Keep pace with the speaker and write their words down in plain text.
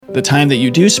the time that you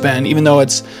do spend, even though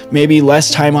it's maybe less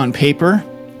time on paper,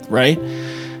 right?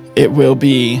 It will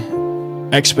be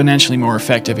exponentially more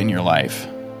effective in your life.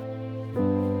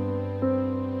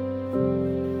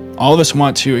 All of us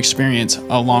want to experience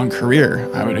a long career,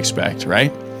 I would expect,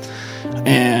 right?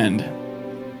 And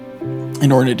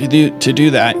in order to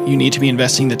do that, you need to be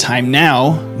investing the time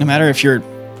now, no matter if you're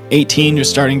 18, you're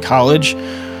starting college,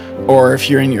 or if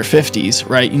you're in your 50s,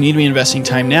 right? You need to be investing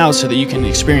time now so that you can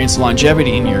experience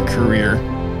longevity in your career.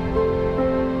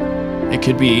 It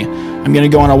could be, I'm going to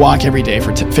go on a walk every day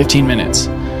for 15 minutes.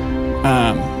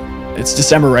 It's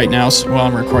December right now while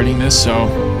I'm recording this, so,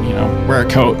 wear a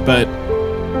coat, but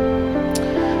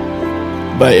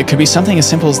it could be something as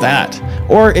simple as that.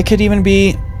 Or it could even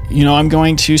be, I'm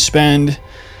going to spend,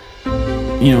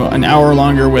 an hour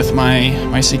longer with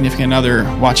my significant other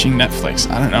watching Netflix.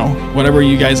 I don't know, whatever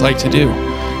you guys like to do.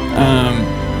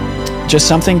 Just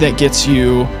something that gets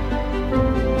you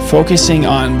focusing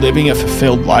on living a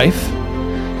fulfilled life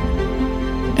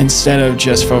instead of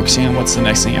just focusing on what's the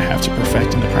next thing I have to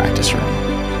perfect in the practice room.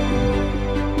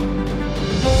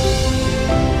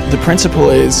 The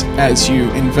principle is, as you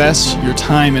invest your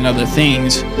time in other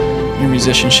things, your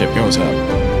musicianship goes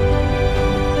up.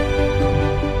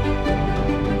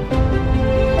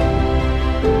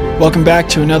 Welcome back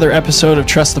to another episode of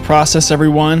Trust the Process,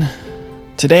 everyone.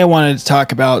 Today I wanted to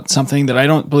talk about something that I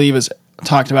don't believe is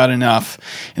talked about enough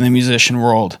in the musician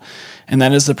world, and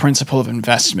that is the principle of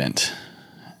investment.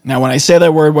 Now, when I say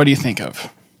that word, what do you think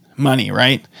of? Money,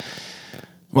 right?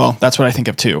 Well, that's what I think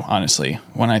of too, honestly,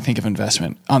 when I think of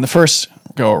investment on the first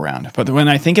go around. But when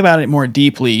I think about it more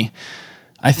deeply,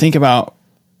 I think about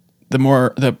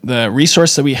the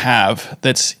resource that we have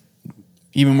that's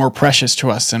even more precious to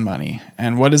us than money.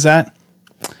 And what is that?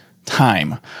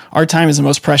 Time. Our time is the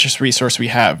most precious resource we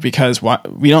have because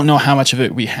we don't know how much of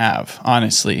it we have,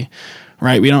 honestly,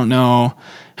 right? We don't know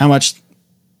how much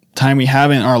time we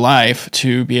have in our life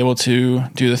to be able to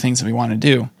do the things that we want to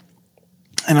do.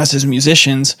 And us as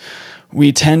musicians,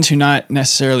 we tend to not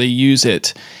necessarily use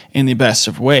it in the best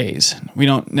of ways. We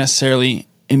don't necessarily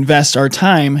invest our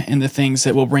time in the things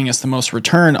that will bring us the most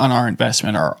return on our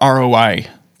investment, our ROI,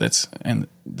 that's in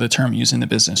the term used in the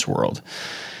business world.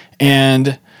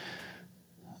 And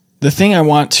the thing I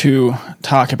want to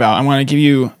talk about, I want to give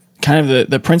you kind of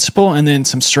the principle and then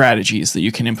some strategies that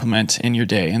you can implement in your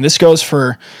day. And this goes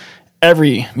for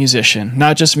every musician,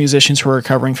 not just musicians who are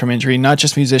recovering from injury, not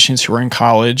just musicians who are in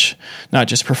college, not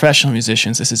just professional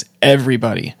musicians. This is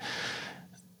everybody.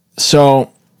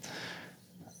 So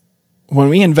when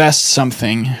we invest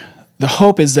something, the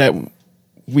hope is that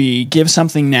we give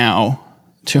something now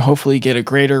to hopefully get a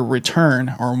greater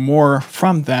return or more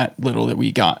from that little that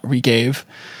we gave,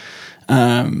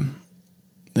 that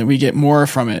we get more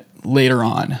from it later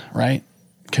on, right?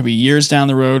 Could be years down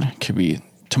the road, could be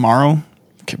tomorrow,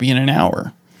 could be in an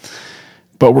hour.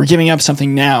 But we're giving up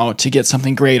something now to get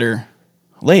something greater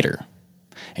later.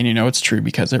 And it's true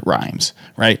because it rhymes,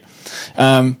 right?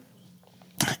 And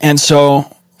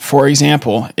so, for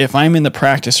example, if I'm in the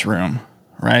practice room,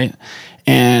 right,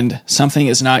 and something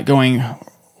is not going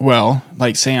well,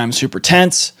 like say I'm super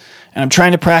tense and I'm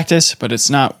trying to practice, but it's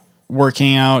not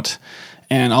working out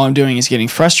and all I'm doing is getting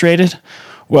frustrated,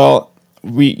 well,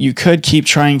 you could keep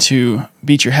trying to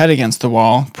beat your head against the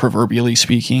wall, proverbially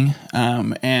speaking,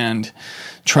 and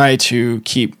try to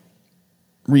keep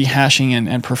rehashing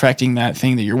and perfecting that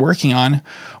thing that you're working on.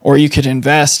 Or you could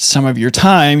invest some of your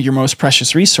time, your most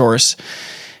precious resource,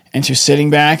 into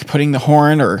sitting back, putting the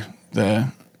horn or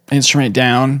the instrument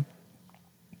down,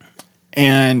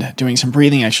 and doing some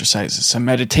breathing exercises, some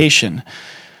meditation,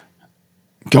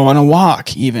 go on a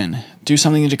walk even, do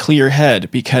something to clear your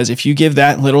head, because if you give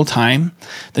that little time,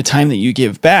 the time that you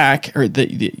give back or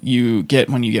that you get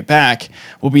when you get back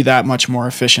will be that much more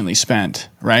efficiently spent,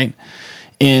 right?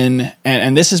 And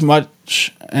this is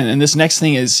much, and this next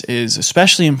thing is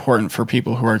especially important for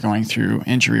people who are going through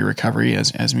injury recovery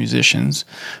as musicians,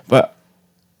 but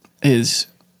is,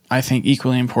 I think,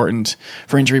 equally important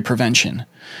for injury prevention,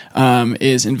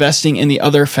 is investing in the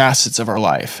other facets of our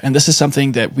life. And this is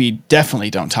something that we definitely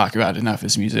don't talk about enough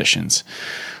as musicians.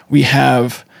 We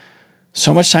have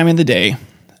so much time in the day,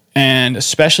 and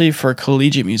especially for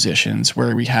collegiate musicians,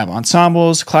 where we have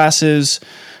ensembles, classes,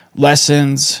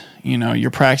 lessons.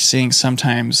 You're practicing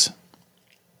sometimes,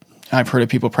 I've heard of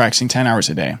people practicing 10 hours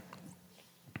a day.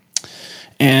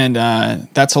 And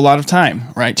that's a lot of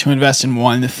time, right, to invest in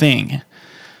one thing.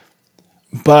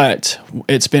 But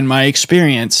it's been my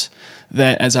experience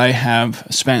that as I have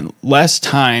spent less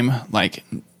time, like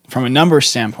from a numbers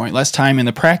standpoint, less time in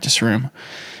the practice room,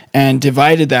 and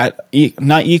divided that,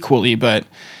 not equally, but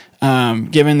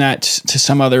given that to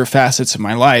some other facets of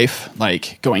my life,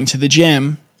 like going to the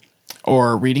gym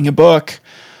or reading a book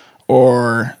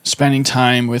or spending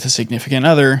time with a significant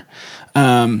other,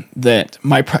 that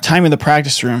my time in the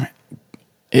practice room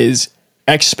is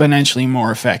exponentially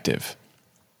more effective.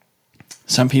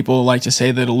 Some people like to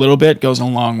say that a little bit goes a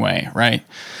long way, right?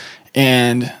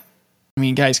 And I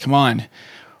mean, guys, come on.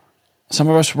 Some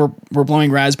of us were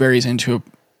blowing raspberries into a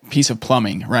piece of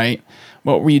plumbing, right?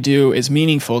 What we do is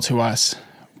meaningful to us,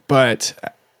 but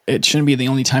it shouldn't be the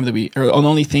only time that or the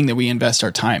only thing that we invest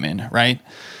our time in, right?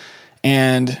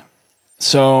 And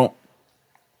so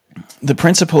the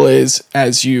principle is,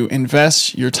 as you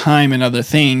invest your time in other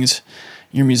things,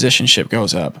 your musicianship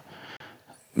goes up.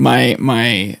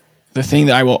 The thing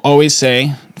that I will always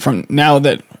say, from now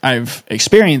that I've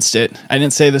experienced it, I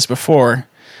didn't say this before,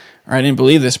 or I didn't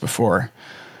believe this before,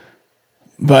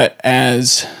 but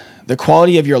as the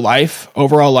quality of your life,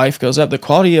 overall life goes up,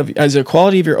 as the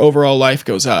quality of your overall life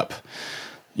goes up,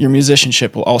 your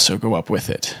musicianship will also go up with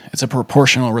it. It's a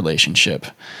proportional relationship.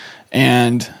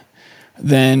 And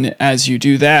then as you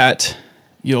do that,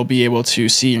 you'll be able to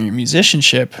see your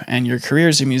musicianship and your career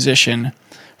as a musician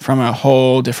from a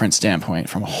whole different standpoint,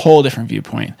 from a whole different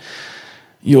viewpoint.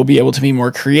 You'll be able to be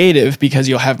more creative because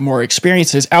you'll have more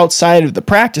experiences outside of the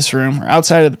practice room or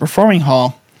outside of the performing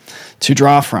hall to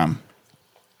draw from.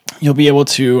 You'll be able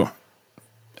to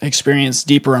experience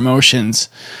deeper emotions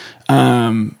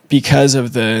because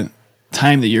of the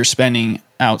time that you're spending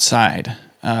outside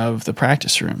of the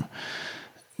practice room.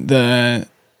 The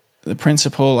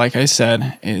principle, like I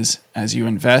said, is as you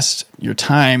invest your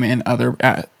time in other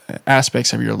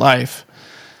aspects of your life,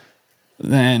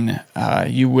 then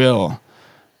you will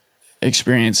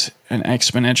experience an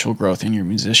exponential growth in your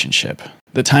musicianship.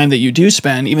 The time that you do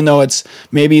spend, even though it's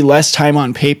maybe less time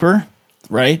on paper,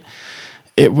 right,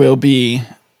 it will be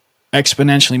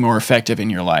exponentially more effective in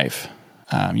your life.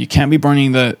 You can't be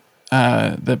burning the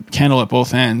candle at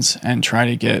both ends and try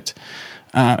to get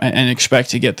and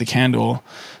expect to get the candle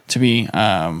to be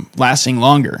lasting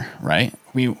longer, right?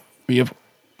 We have,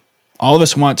 all of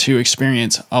us want to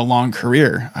experience a long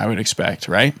career, I would expect,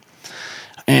 right?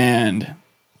 And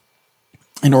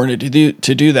in order to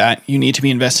do that, you need to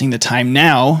be investing the time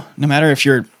now, no matter if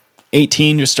you're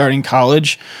 18, you're starting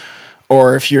college,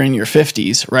 or if you're in your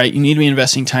 50s, right? You need to be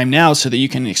investing time now so that you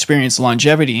can experience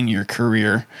longevity in your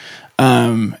career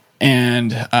and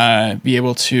be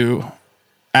able to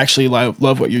actually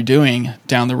love what you're doing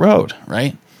down the road,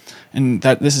 right? And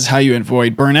this is how you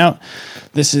avoid burnout.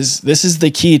 This is the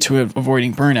key to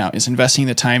avoiding burnout, is investing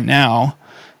the time now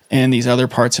in these other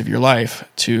parts of your life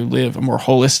to live a more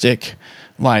holistic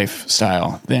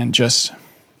lifestyle than just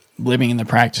living in the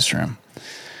practice room.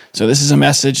 So this is a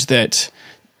message that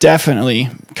definitely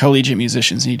collegiate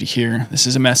musicians need to hear. This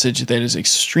is a message that is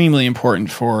extremely important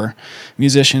for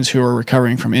musicians who are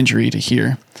recovering from injury to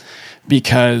hear,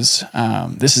 because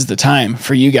this is the time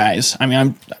for you guys. I mean,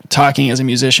 I'm talking as a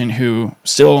musician who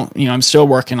I'm still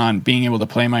working on being able to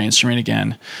play my instrument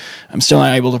again. I'm still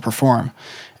not able to perform.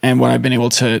 And what I've been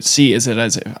able to see is that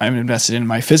as I've invested in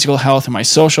my physical health and my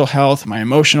social health, my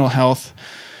emotional health,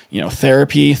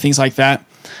 therapy, things like that,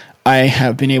 I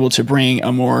have been able to bring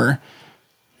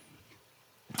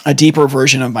a deeper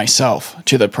version of myself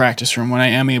to the practice room when I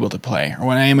am able to play or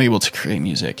when I am able to create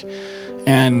music.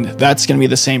 And that's going to be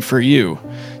the same for you.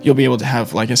 You'll be able to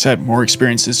have, like I said, more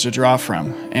experiences to draw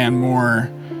from and more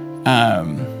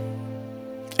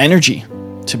energy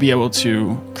to be able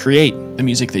to create the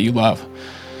music that you love.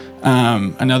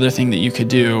 Another thing that you could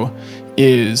do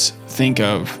is think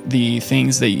of the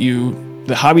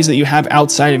hobbies that you have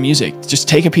outside of music. Just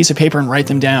take a piece of paper and write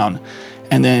them down,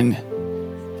 and then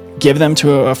give them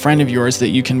to a friend of yours that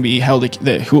you can be held.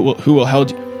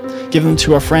 Give them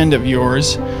to a friend of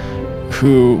yours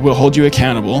who will hold you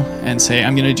accountable and say,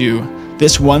 I'm going to do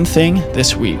this one thing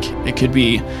this week. It could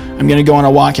be, I'm going to go on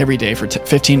a walk every day for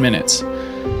 15 minutes.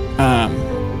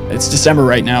 It's December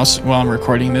right now while I'm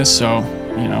recording this, so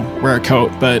wear a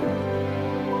coat, but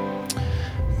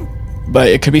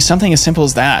it could be something as simple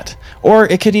as that. Or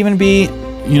it could even be,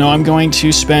 I'm going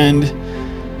to spend,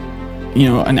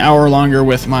 an hour longer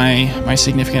with my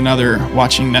significant other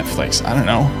watching Netflix. I don't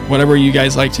know, whatever you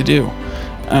guys like to do.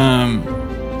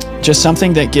 Just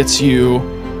something that gets you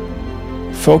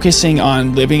focusing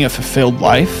on living a fulfilled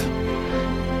life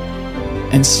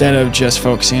instead of just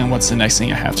focusing on what's the next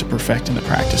thing I have to perfect in the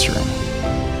practice room.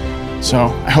 So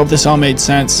I hope this all made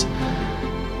sense.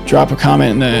 Drop a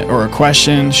comment or a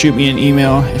question. Shoot me an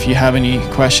email if you have any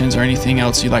questions or anything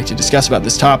else you'd like to discuss about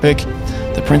this topic.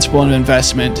 The principle of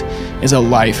investment is a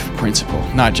life principle,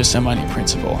 not just a money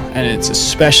principle. And it's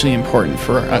especially important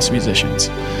for us musicians.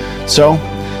 So,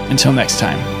 until next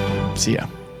time, see ya.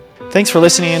 Thanks for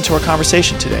listening into our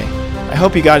conversation today. I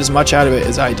hope you got as much out of it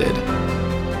as I did.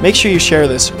 Make sure you share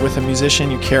this with a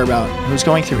musician you care about who's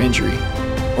going through injury,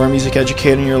 or a music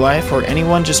educator in your life, or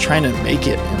anyone just trying to make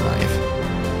it in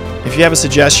life. If you have a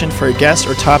suggestion for a guest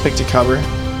or topic to cover,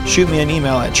 shoot me an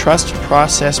email at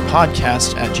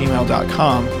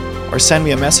trustprocesspodcast@gmail.com or send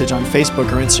me a message on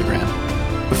Facebook or Instagram.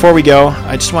 Before we go,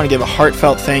 I just want to give a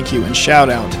heartfelt thank you and shout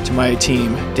out to my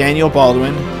team, Daniel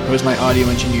Baldwin, who is my audio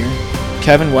engineer,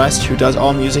 Kevin West, who does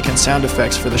all music and sound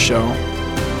effects for the show,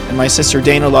 and my sister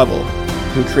Dana Lovell,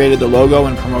 who created the logo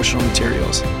and promotional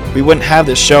materials. We wouldn't have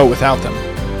this show without them.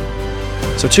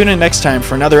 So tune in next time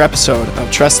for another episode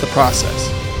of Trust the Process.